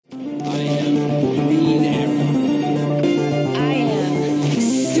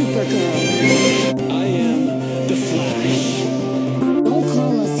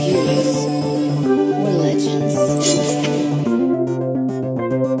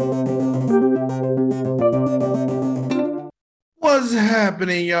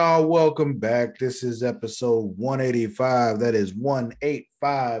happening, y'all? Welcome back. This is episode 185. That is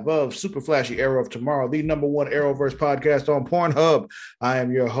 185 of Super Flashy Arrow of Tomorrow, the number one Arrowverse podcast on Pornhub. I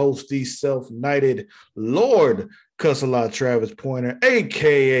am your host, the self-knighted Lord Cussalot Travis Pointer,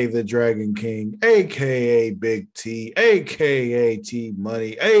 aka the Dragon King, aka Big T, aka T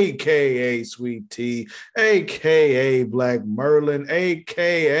Money, aka Sweet T, aka Black Merlin,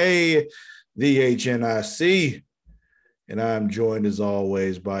 aka the HNIC. And I'm joined as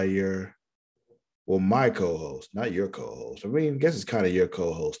always by my co-host, not your co-host. I mean, I guess it's kind of your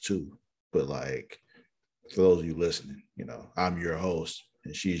co-host too. But like, for those of you listening, I'm your host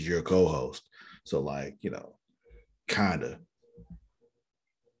and she's your co-host. So like, kind of.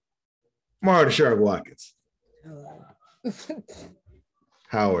 Mara the Shark Watkins. Hello.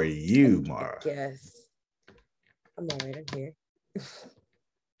 How are you, Mara? Yes. I'm all right. I'm here.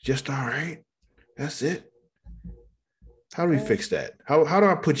 Just all right. That's it. How do we fix that? How do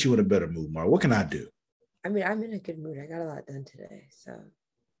I put you in a better mood, Mara? What can I do? I mean, I'm in a good mood. I got a lot done today, so.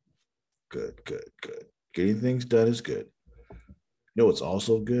 Good. Getting things done is good. You know what's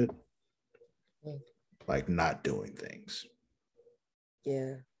also good? Like not doing things.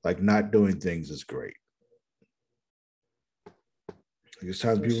 Yeah. Like not doing things is great. Like it's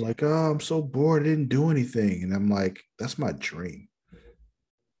times people are like, oh, I'm so bored, I didn't do anything. And I'm like, that's my dream.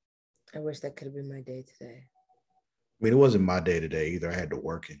 I wish that could have been my day today. I mean, it wasn't my day today either. I had to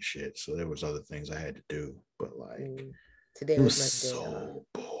work and shit. So there was other things I had to do. But like today it was my so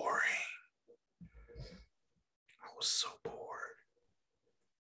day boring. I was so bored.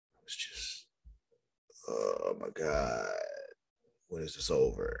 It was just, oh my God. When is this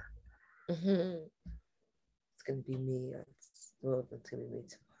over? Mm-hmm. It's gonna be me. It's gonna be me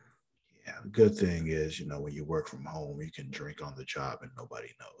tomorrow. Yeah, the good thing is, when you work from home, you can drink on the job and nobody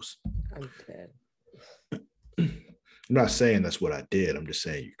knows. I'm dead. I'm not saying that's what I did. I'm just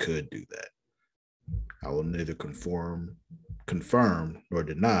saying you could do that. I will neither confirm nor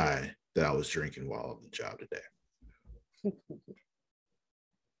deny that I was drinking while on the job today.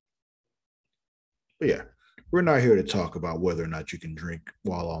 But yeah, we're not here to talk about whether or not you can drink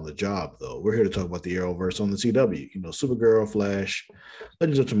while on the job, though. We're here to talk about the Arrowverse on the CW. Supergirl, Flash,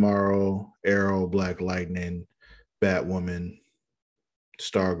 Legends of Tomorrow, Arrow, Black Lightning, Batwoman,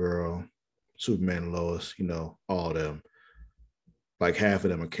 Stargirl, Superman and Lois, all of them. Like half of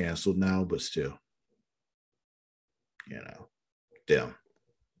them are canceled now, but still, them.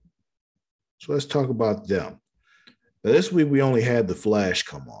 So let's talk about them. Now, this week we only had the Flash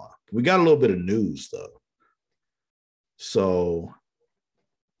come on. We got a little bit of news though. So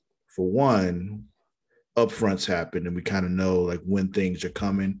for one, upfronts happened and we kind of know like when things are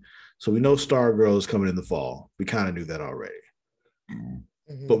coming. So we know Stargirl is coming in the fall. We kind of knew that already.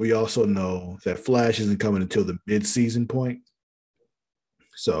 Mm-hmm. But we also know that Flash isn't coming until the mid-season point.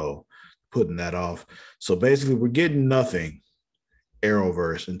 So putting that off. So basically we're getting nothing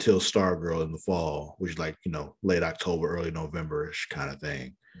Arrowverse until Stargirl in the fall, which is like, late October, early November-ish kind of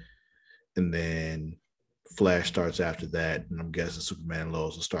thing. And then Flash starts after that. And I'm guessing Superman and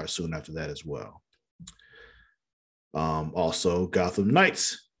Lois will start soon after that as well. Also, Gotham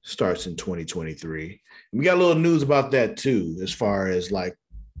Knights starts in 2023. And we got a little news about that too, as far as like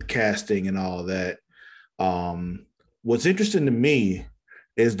casting and all of that. What's interesting to me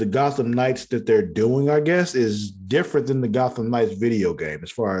is the Gotham Knights that they're doing, I guess, is different than the Gotham Knights video game as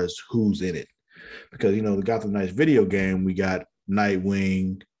far as who's in it. Because, the Gotham Knights video game, we got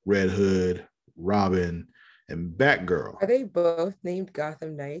Nightwing, Red Hood, Robin, and Batgirl. Are they both named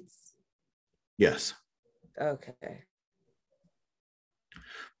Gotham Knights? Yes. Okay.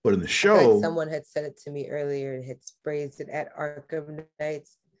 But in the show... Like someone had said it to me earlier and had phrased it at Arkham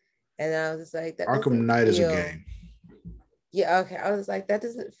Knights. And I was just like, that Arkham Knight is a game. Yeah, okay. I was like, that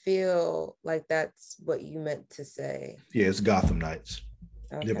doesn't feel like that's what you meant to say. Yeah, it's Gotham Knights.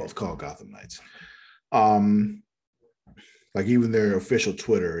 Okay. They're both called Gotham Knights. Like even their official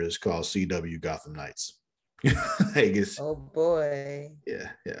Twitter is called CW Gotham Knights. Oh boy. Yeah.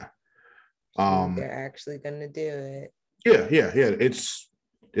 They're actually gonna do it. Yeah. It's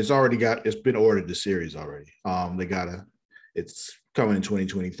been ordered, the series already. It's coming in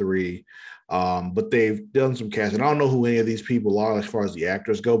 2023. But they've done some casting. I don't know who any of these people are as far as the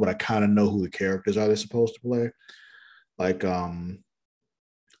actors go, but I kind of know who the characters are they're supposed to play. Like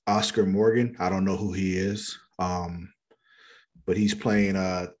Oscar Morgan. I don't know who he is. But he's playing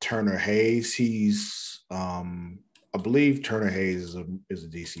Turner Hayes. He's I believe Turner Hayes is a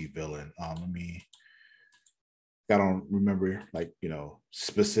DC villain. I don't remember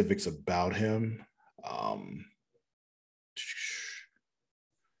specifics about him.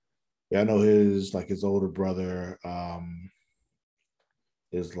 Yeah, I know his older brother.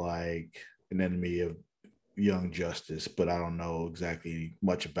 is like an enemy of Young Justice, but I don't know exactly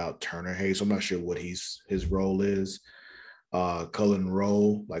much about Turner Hayes. I'm not sure what his role is. Cullen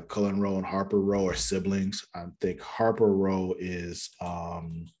Rowe, like Cullen Rowe and Harper Rowe are siblings. I think Harper Rowe is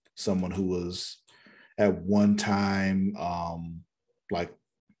someone who was at one time like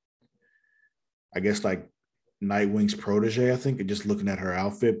I guess like Nightwing's protege, I think, just looking at her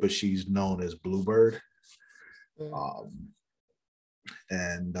outfit, but she's known as Bluebird.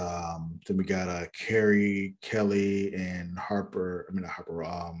 And then we got Carrie Kelly and Harper. I mean, not Harper.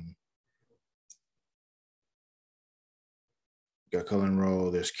 Got Cullen Rowe.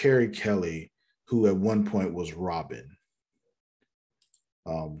 There's Carrie Kelly, who at one point was Robin,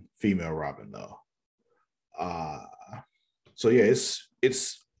 female Robin though. So yeah,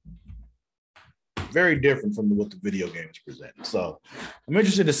 it's very different from what the video games present. So I'm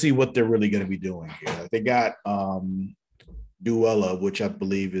interested to see what they're really going to be doing here. Like they got Duella, which I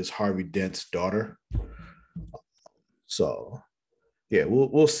believe is Harvey Dent's daughter. So yeah,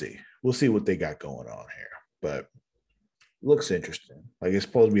 we'll see. We'll see what they got going on here. But looks interesting. Like it's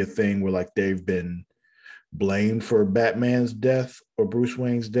supposed to be a thing where like they've been blamed for Batman's death or Bruce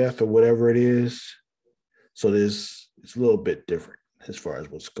Wayne's death or whatever it is. So it's a little bit different as far as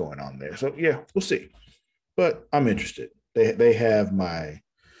what's going on there. So yeah, we'll see. But I'm interested. They have my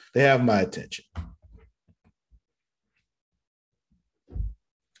attention.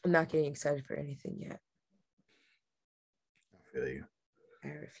 I'm not getting excited for anything yet. I feel you. I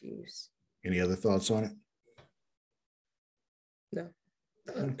refuse. Any other thoughts on it? No.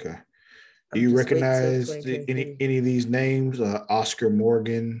 Okay. Do you recognize any of these names? Oscar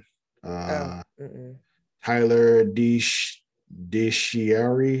Morgan, Tyler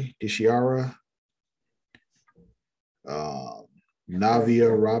Dishiara,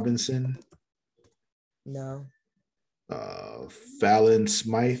 Navia Robinson. No. Fallon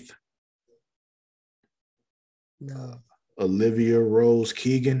Smythe. No. Olivia Rose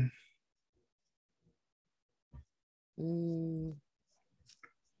Keegan. No.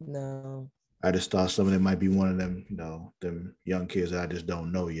 I just thought some of them might be one of them, them young kids that I just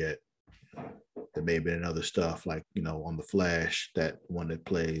don't know yet. There may have been other stuff like, on The Flash, that one that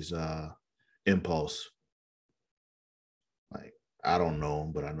plays Impulse. Like, I don't know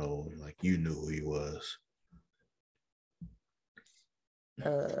him, but I know like you knew who he was.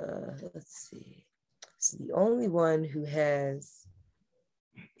 Let's see. So the only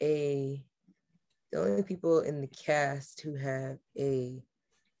people in the cast who have a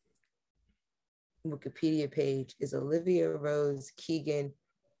Wikipedia page is Olivia Rose Keegan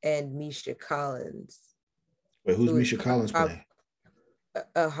and Misha Collins. Wait, who's Misha Collins playing?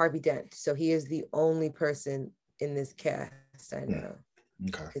 Harvey Dent. So he is the only person in this cast I know.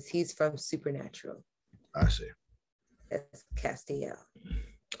 Okay. Because he's from Supernatural. I see. That's Castiel.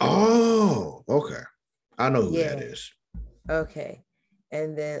 Oh, okay. I know who that is. Okay.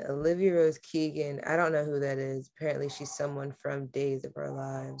 And then Olivia Rose Keegan, I don't know who that is. Apparently she's someone from Days of Our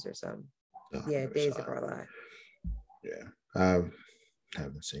Lives or something. Days of Our Lives. Yeah, I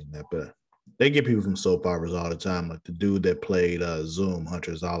haven't seen that, but they get people from soap operas all the time. Like the dude that played Zoom,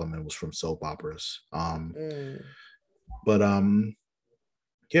 Hunter Zolomon, was from soap operas. But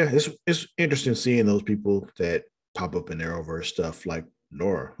yeah, it's interesting seeing those people that pop up in Arrowverse stuff, like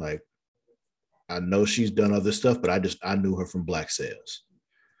Nora. Like I know she's done other stuff, but I knew her from Black Sails.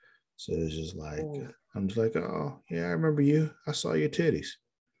 So it's just like I'm just like, oh yeah, I remember you. I saw your titties.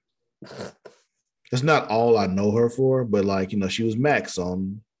 That's not all I know her for, but like, she was Max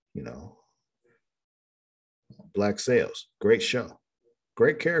on, Black Sails. Great show.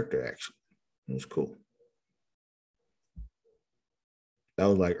 Great character, actually. It was cool. That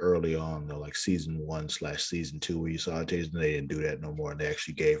was like early on, though, like season 1/season 2, where you saw it. They didn't do that no more, and they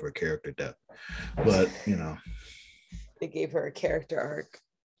actually gave her character depth. But they gave her a character arc.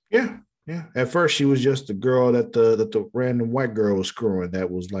 Yeah. At first, she was just the girl that the random white girl was screwing.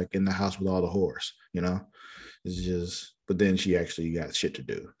 That was like in the house with all the whores. It's just. But then she actually got shit to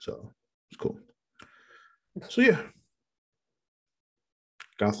do, so it's cool. So yeah,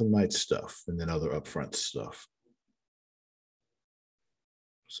 Gotham Knights stuff, and then other upfront stuff.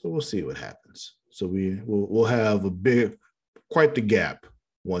 So we'll see what happens. So we'll have quite the gap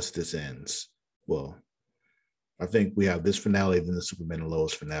once this ends. Well, I think we have this finale, then the Superman and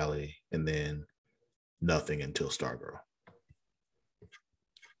Lois finale, and then nothing until Stargirl.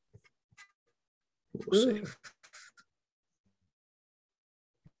 We'll see.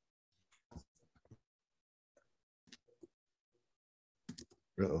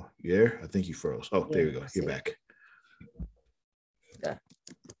 Uh-oh, you there? I think you froze. Oh, there you go. You're back.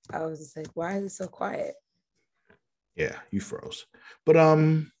 I was just like, why is it so quiet? Yeah, you froze. But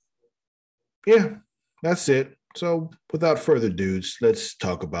yeah, that's it. So without further dudes, let's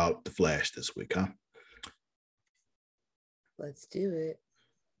talk about the Flash this week, huh? Let's do it.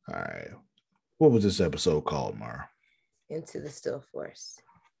 All right. What was this episode called, Mara? Into the Still Force.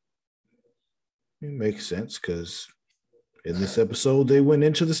 It makes sense because in this episode they went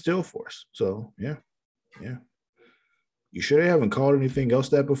into the Still Force. So yeah. You sure they haven't called anything else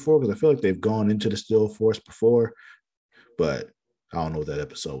that before? Because I feel like they've gone into the Still Force before, but I don't know what that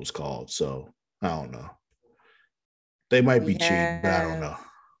episode was called. So I don't know. They might be cheating, but I don't know.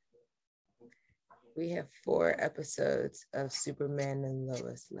 We have 4 episodes of Superman and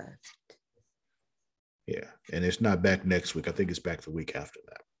Lois left. Yeah, and it's not back next week. I think it's back the week after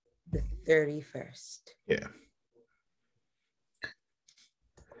that. The 31st. Yeah.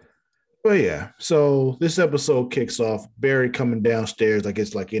 But yeah, so this episode kicks off. Barry coming downstairs like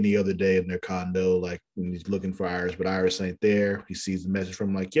it's like any other day in their condo, like when he's looking for Iris, but Iris ain't there. He sees the message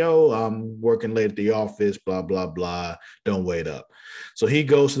from like, yo, I'm working late at the office, blah, blah, blah. Don't wait up. So he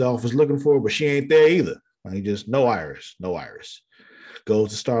goes to the office looking for her, but she ain't there either. He just, no Iris.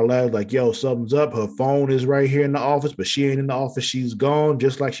 Goes to Star Labs like, yo, something's up. Her phone is right here in the office, but she ain't in the office. She's gone,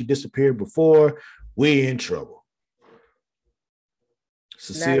 just like she disappeared before. We in trouble.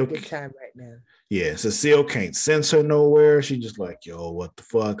 Cecile, not a good time right now. Yeah, Cecile can't sense her nowhere. She just like, yo, what the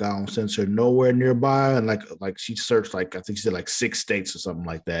fuck? I don't sense her nowhere nearby. And like she searched like I think she said like 6 states or something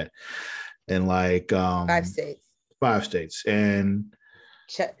like that. And like 5 states. 5 states. And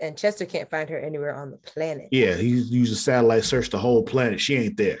Chester can't find her anywhere on the planet. Yeah, he's used a satellite search the whole planet. She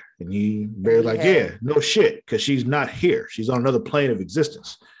ain't there. And he very like, yeah, no shit, because she's not here. She's on another plane of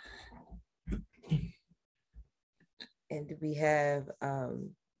existence. And we have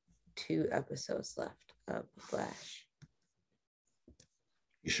 2 episodes left of Flash.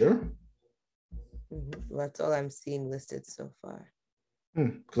 You sure? Mm-hmm. That's all I'm seeing listed so far.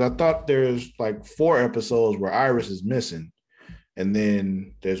 Because I thought there's like 4 episodes where Iris is missing, and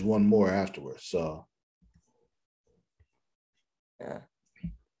then there's one more afterwards. So I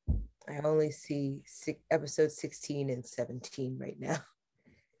only see episode 16 and 17 right now,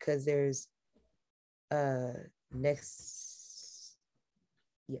 because there's next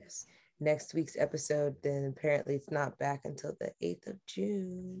week's episode, then apparently it's not back until the 8th of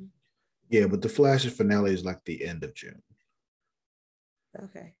June. Yeah, but the Flash's finale is like the end of June.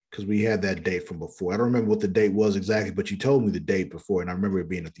 Okay. Because we had that date from before. I don't remember what the date was exactly, but you told me the date before, and I remember it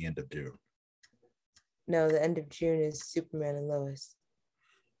being at the end of June. No, the end of June is Superman and Lois.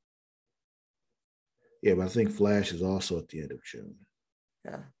 Yeah, but I think Flash is also at the end of June.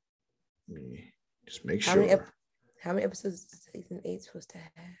 Yeah. Just make sure. How many episodes is season 8 supposed to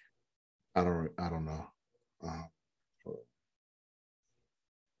have? I don't know.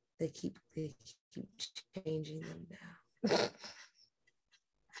 They keep changing them now.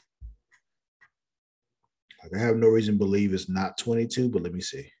 Like, I have no reason to believe it's not 22, but let me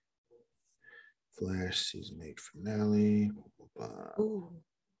see. Flash season 8 finale. Ooh.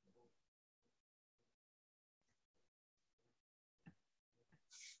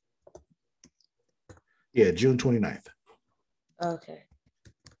 Yeah, June 29th. Okay.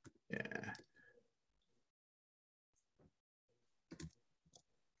 Yeah.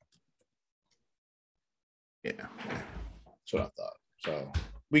 Yeah. That's what I thought. So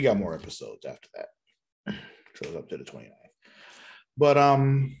we got more episodes after that. So it's up to the 29th. But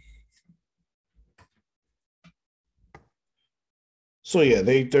so yeah,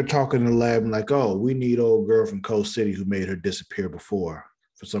 they're talking in the lab and like, oh, we need old girl from Coast City who made her disappear before.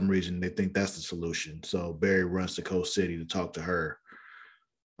 For some reason, they think that's the solution. So Barry runs to Coast City to talk to her.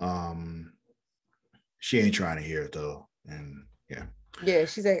 She ain't trying to hear it though. And yeah,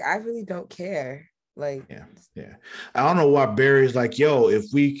 she's like, I really don't care. Like, yeah. I don't know why Barry's like, yo, if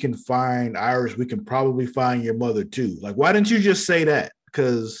we can find Iris, we can probably find your mother too. Like, why didn't you just say that?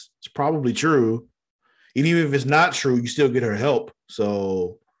 Because it's probably true. And even if it's not true, you still get her help.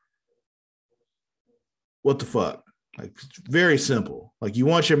 So what the fuck? Like, it's very simple. Like, you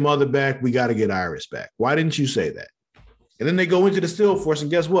want your mother back, we got to get Iris back. Why didn't you say that? And then they go into the Still Force,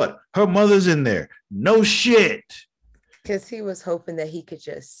 and guess what? Her mother's in there. No shit. Because he was hoping that he could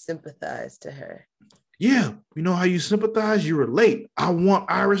just sympathize to her. Yeah, you know how you sympathize? You relate. I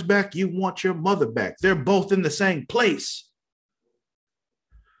want Iris back. You want your mother back. They're both in the same place.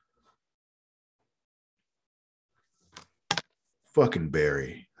 Fucking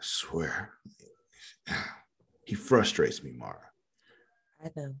Barry, I swear. He frustrates me, Mara.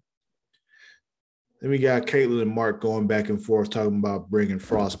 I know. Then we got Caitlin and Mark going back and forth talking about bringing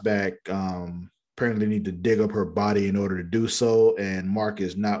Frost back. Apparently need to dig up her body in order to do so, and Mark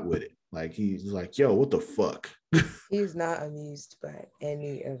is not with it. Like he's like, yo, what the fuck? He's not amused by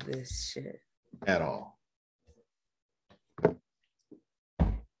any of this shit at all. Let's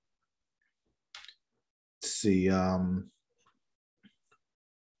see,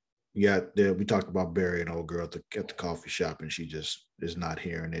 yeah, we talked about Barry and old girl at the coffee shop, and she just is not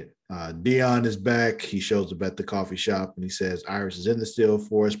hearing it. Dion is back. He shows up at the coffee shop, and he says Iris is in the Steel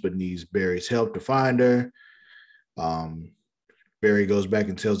Force, but needs Barry's help to find her. Barry goes back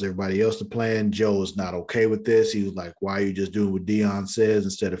and tells everybody else the plan. Joe is not okay with this. He was like, why are you just doing what Dion says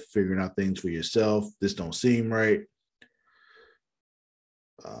instead of figuring out things for yourself? This don't seem right.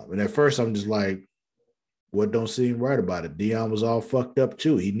 And at first, I'm just like, what don't seem right about it? Dion was all fucked up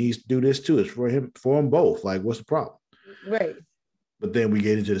too. He needs to do this too. It's for them both. Like, what's the problem? Right. But then we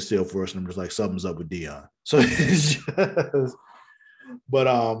get into the Steel Force, and I'm just like, something's up with Dion. So it's just,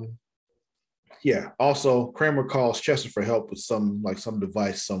 but yeah. Also, Kramer calls Chester for help with some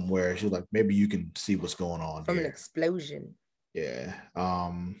device somewhere. She's like, maybe you can see what's going on from here. An explosion. Yeah.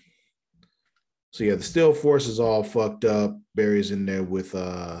 So yeah, the Steel Force is all fucked up. Barry's in there with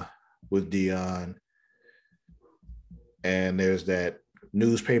Dion, and there's that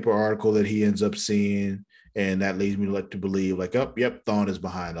newspaper article that he ends up seeing, and that leads me to believe, like, oh, yep, Thawne is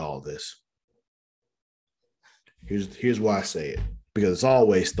behind all this. Here's why I say it. Because it's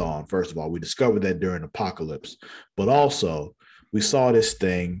always Thawne. First of all, we discovered that during Apocalypse, but also we saw this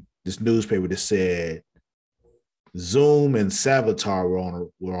newspaper that said Zoom and Savitar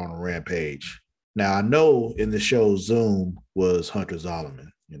were on a rampage. Now I know in the show Zoom was Hunter Zolomon,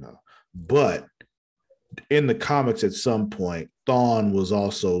 but in the comics at some point Thawne was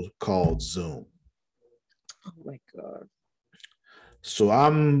also called Zoom. Oh my god. So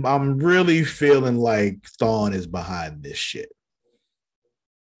I'm really feeling like Thawne is behind this shit.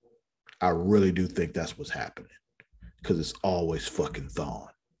 I really do think that's what's happening, because it's always fucking Thawne.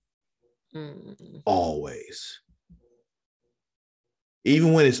 Always.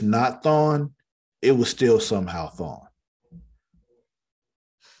 Even when it's not Thawne, it was still somehow Thawne.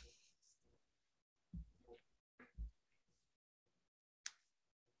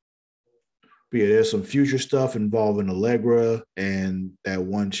 But yeah, there's some future stuff involving Allegra and that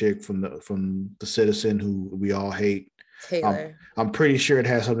one chick from the Citizen who we all hate. Taylor. I'm pretty sure it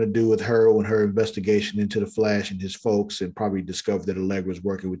has something to do with her when her investigation into the Flash and his folks, and probably discovered that Allegra was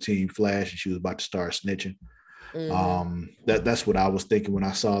working with Team Flash and she was about to start snitching. Mm-hmm. That's what I was thinking when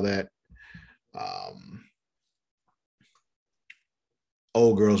I saw that.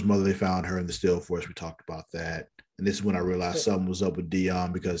 Old girl's mother, they found her in the Steel Force. We talked about that. And this is when I realized something was up with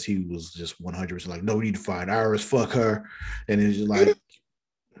Dion, because he was just 100% like, no, we need to find Iris, fuck her. And it's just like,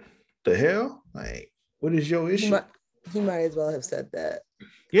 the hell? Like, what is your issue? He might as well have said that.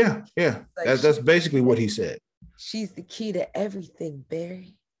 Yeah. Like, that's basically what he said. She's the key to everything,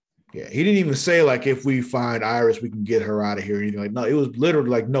 Barry. Yeah, he didn't even say, like, if we find Iris, we can get her out of here or anything. Like, no, it was literally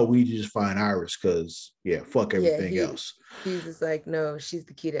like, no, we need to just find Iris because, fuck everything else. He's just like, no, she's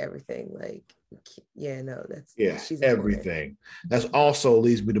the key to everything. Like, she's everything. That's also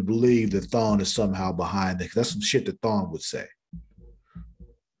leads me to believe that Thawne is somehow behind it. That's some shit that Thawne would say. I'm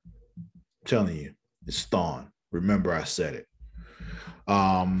telling you, it's Thawne. Remember, I said it.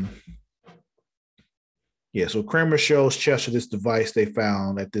 Yeah, so Kramer shows Chester this device they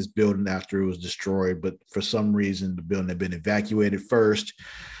found at this building after it was destroyed, but for some reason the building had been evacuated first.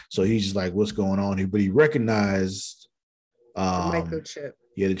 So he's just like, what's going on here? But he recognized the microchip.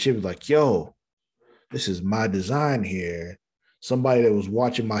 Yeah, the chip was like, yo, this is my design here. Somebody that was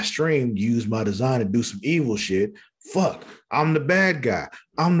watching my stream used my design to do some evil shit. Fuck, I'm the bad guy.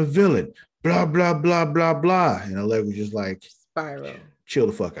 I'm the villain. Blah, blah, blah, blah, blah. And Allegra just like, spiral. Chill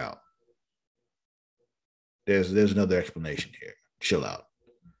the fuck out. There's another explanation here. Chill out.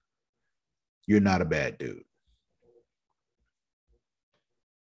 You're not a bad dude.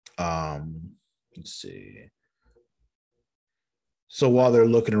 Let's see. So while they're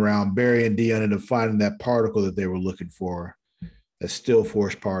looking around, Barry and Dion end up finding that particle that they were looking for, that Steel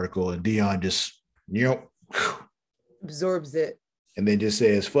Force particle, and Dion just, absorbs it. And then just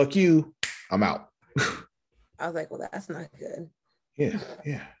says, fuck you, I'm out. I was like, well, that's not good. Yeah.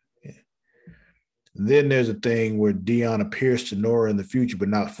 Then there's a thing where Dion appears to Nora in the future, but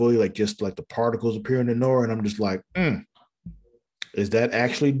not fully, like just like the particles appearing to Nora. And I'm just like, is that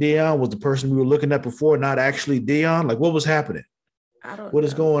actually Dion? Was the person we were looking at before not actually Dion? Like, what was happening? I don't What know.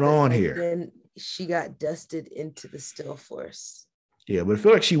 is going on here? Then she got dusted into the Steel Force. Yeah, but I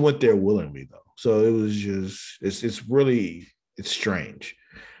feel like she went there willingly, though. So it was just, it's strange.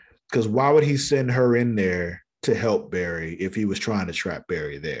 Because why would he send her in there to help Barry if he was trying to trap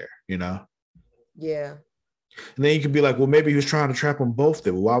Barry there, Yeah. And then you could be like, well, maybe he was trying to trap them both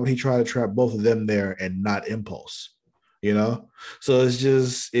there. But why would he try to trap both of them there and not Impulse? You know? So it's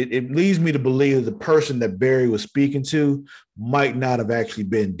just, it leads me to believe that the person that Barry was speaking to might not have actually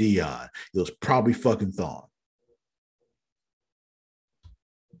been Dion. It was probably fucking Thawne.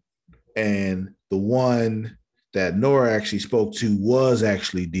 And the one that Nora actually spoke to was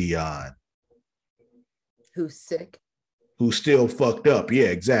actually Dion. Who's sick. Who's still fucked up. Yeah,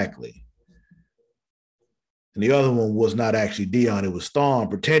 exactly. And the other one was not actually Dion. It was Thawne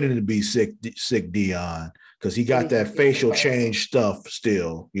pretending to be sick Dion because he got that facial change stuff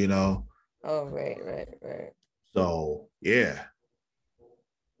still, you know? Oh, right. So, yeah.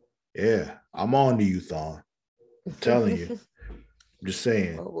 Yeah. I'm on to you, Thawne. I'm telling you. I'm just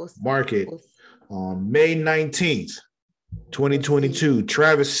saying. Mark it on May 19th, 2022.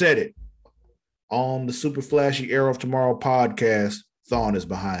 Travis said it on the Super Flashy Arrow of Tomorrow podcast. Thawne is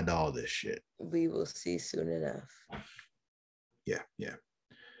behind all this shit. We will see soon enough. Yeah.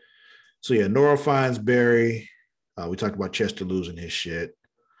 So yeah, Nora finds Barry. We talked about Chester losing his shit,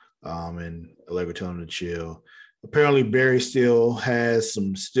 and Allegra telling him to chill. Apparently, Barry still has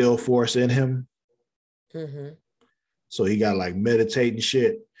some still force in him. Mm-hmm. So he got like meditating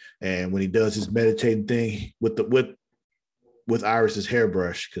shit, and when he does his meditating thing with Iris's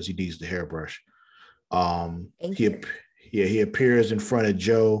hairbrush, because he needs the hairbrush, he appears in front of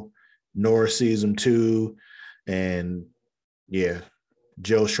Joe. Nora sees him too, and yeah,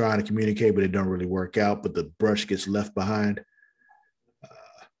 Joe's trying to communicate, but it don't really work out. But the brush gets left behind.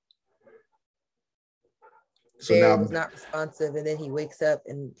 So Barry was not responsive, and then he wakes up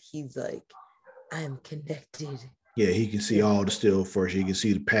and he's like, "I am connected." Yeah, he can see all the still force. He can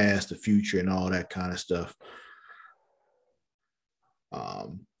see the past, the future, and all that kind of stuff.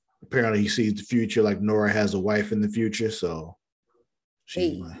 Apparently, he sees the future. Like Nora has a wife in the future, so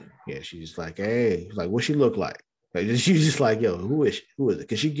she's like, hey, like, what she look like? Like, she's just like, yo, who is she? Who is it?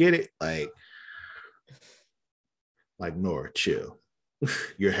 Can she get it? Like Nora, chill.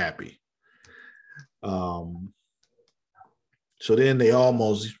 You're happy. So then they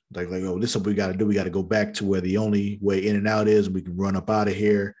almost like, oh, this is what we got to do. We got to go back to where the only way in and out is. We can run up out of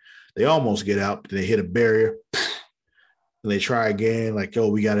here. They almost get out. They hit a barrier. And they try again. Like, oh,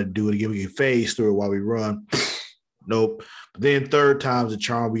 we got to do it again. We can phase through it while we run. Nope. But then third time's the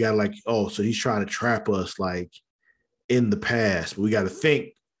charm. We got like, oh, so he's trying to trap us like in the past. But we got to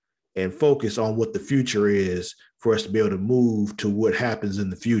think and focus on what the future is for us to be able to move to what happens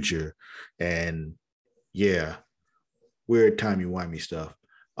in the future. And yeah. Weird timey-wimey stuff.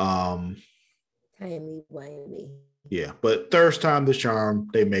 Timey-wimey. Yeah, but third time the charm,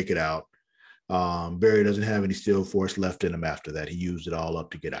 they make it out. Barry doesn't have any steel force left in him after that. He used it all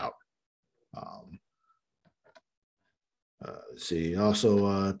up to get out. Let's see.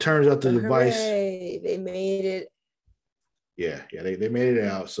 Also, turns out the device. Hooray, they made it. Yeah, they made it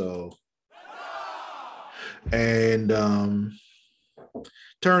out. So, and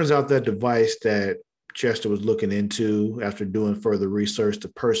turns out that device that Chester was looking into after doing further research, the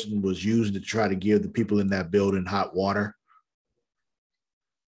person was using to try to give the people in that building hot water.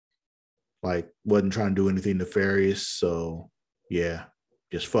 Like, wasn't trying to do anything nefarious. So, yeah,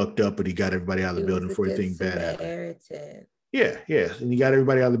 just fucked up, but he got everybody out of the building before anything bad happened. Yeah. And he got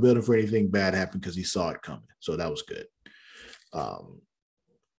everybody out of the building for anything bad happened because he saw it coming. So that was good.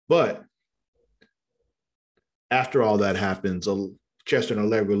 But after all that happens, Chester and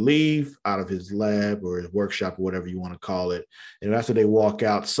Allegra leave out of his lab or his workshop or whatever you want to call it. And after they walk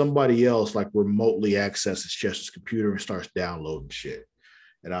out, somebody else like remotely accesses Chester's computer and starts downloading shit.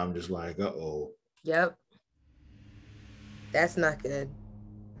 And I'm just like, uh-oh. Yep. That's not good.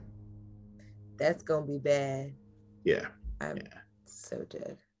 That's going to be bad. Yeah. I'm so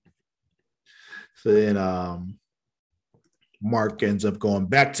dead. So then Mark ends up going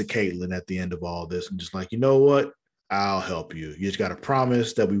back to Caitlin at the end of all this and just like, you know what? I'll help you. You just got to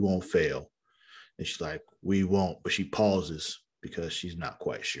promise that we won't fail. And she's like, we won't. But she pauses because she's not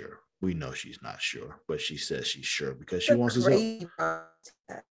quite sure. We know she's not sure, but she says she's sure because she wants us help.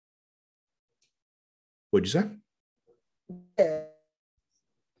 What'd you say? Yeah.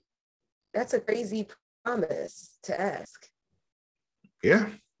 That's a crazy promise to ask. Yeah.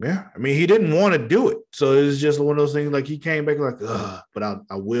 I mean, he didn't want to do it. So it's just one of those things like he came back like, but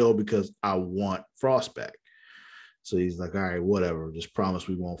I will because I want Frost back. So he's like, all right, whatever. Just promise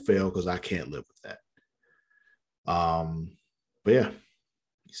we won't fail because I can't live with that. But yeah,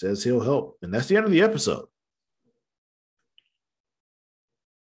 he says he'll help. And that's the end of the episode.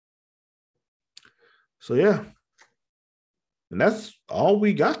 So yeah. And that's all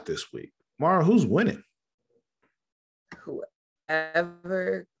we got this week. Mara, who's winning?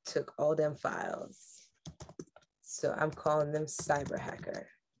 Whoever took all them files. So I'm calling them cyber hacker.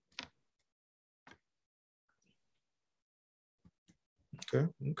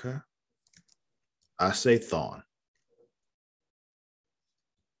 Okay. I say Thawne.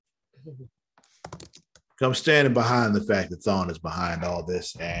 I'm standing behind the fact that Thawne is behind all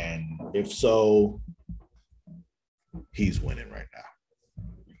this, and if so, he's winning right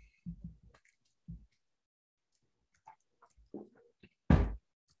now.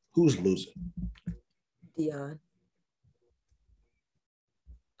 Who's losing? Deion.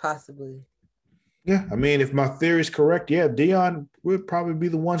 Possibly. Yeah, I mean, if my theory is correct, yeah, Deion would probably be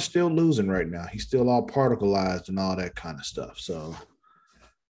the one still losing right now. He's still all particleized and all that kind of stuff. So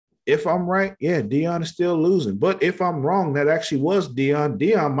if I'm right, yeah, Deion is still losing. But if I'm wrong, that actually was Deion.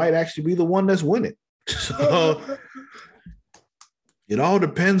 Deion might actually be the one that's winning. So it all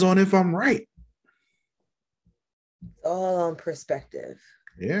depends on if I'm right. All on perspective.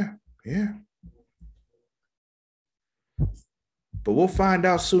 Yeah. But we'll find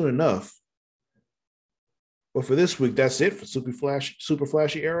out soon enough. But for this week, that's it for Super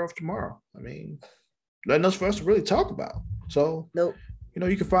Flashy Era of Tomorrow. I mean, nothing else for us to really talk about. So, nope.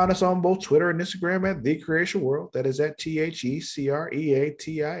 You can find us on both Twitter and Instagram at The Creation World. That is at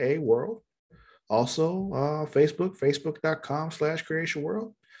TheCreatia World. Also, Facebook, facebook.com/Creation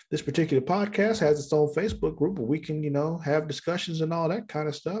World. This particular podcast has its own Facebook group where we can, have discussions and all that kind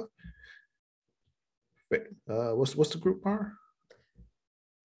of stuff. What's the group, Mar?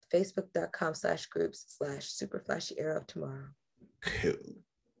 Facebook.com/groups/Super Flashy Era of Tomorrow. Cool.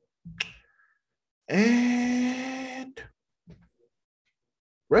 And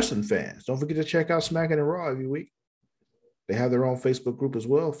wrestling fans, don't forget to check out Smacking It Raw every week. They have their own Facebook group as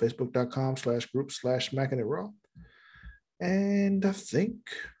well, facebook.com/group/Smacking It Raw. And I think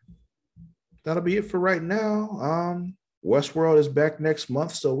that'll be it for right now. Westworld is back next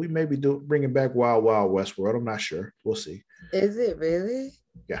month, so we may be bringing back Wild Wild Westworld. I'm not sure. We'll see. Is it really?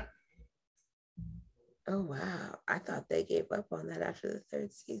 Yeah. Oh, wow. I thought they gave up on that after the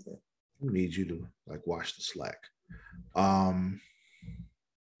third season. We need you to watch the slack.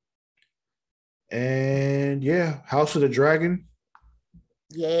 And yeah, House of the Dragon.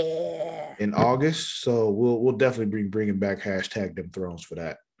 Yeah. In August, so we'll definitely be bringing back hashtag Them Thrones for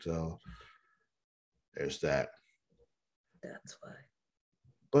that. So there's that. That's why.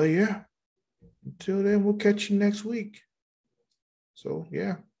 But yeah, until then, we'll catch you next week. So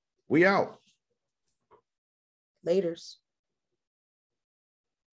yeah, we out. Laters.